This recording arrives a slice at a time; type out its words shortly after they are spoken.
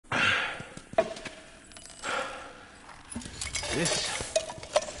This,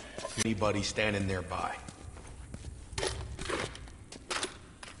 anybody standing nearby.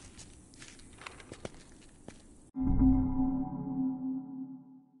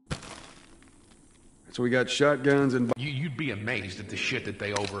 So we got shotguns and... You'd be amazed at the shit that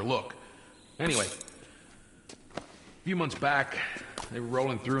they overlook. Anyway, a few months back, they were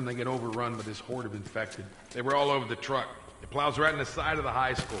rolling through and they get overrun by this horde of infected. They were all over the truck. It plows right in the side of the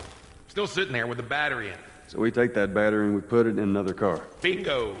high school. Still sitting there with the battery in it. So we take that battery and we put it in another car.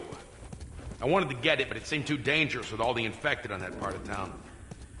 Bingo! I wanted to get it, but it seemed too dangerous with all the infected on that part of town.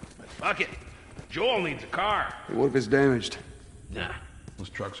 But fuck it. Joel needs a car. Hey, what if it's damaged? Nah, those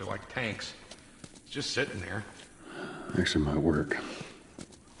trucks are like tanks. It's just sitting there. Actually might work.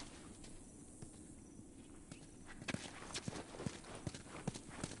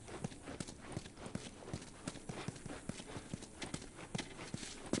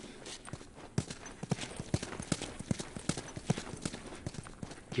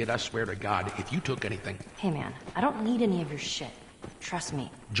 Kid, I swear to God, if you took anything... Hey man, I don't need any of your shit. Trust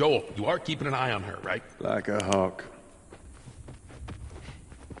me. Joel, you are keeping an eye on her, right? Like a hawk.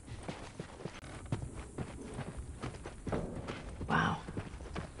 Wow.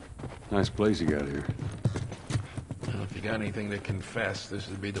 Nice place you got here. Well, if you got anything to confess, this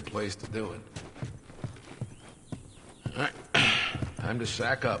would be the place to do it. All right, time to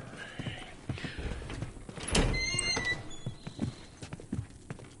sack up.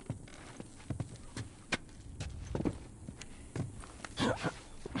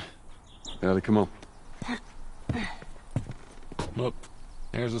 Ellie, come on. Look,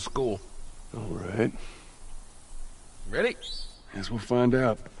 there's the school. All right. Ready? Guess we'll find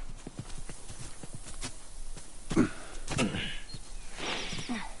out.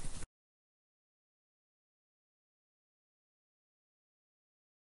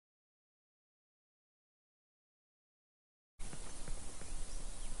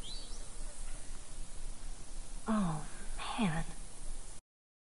 Oh, man.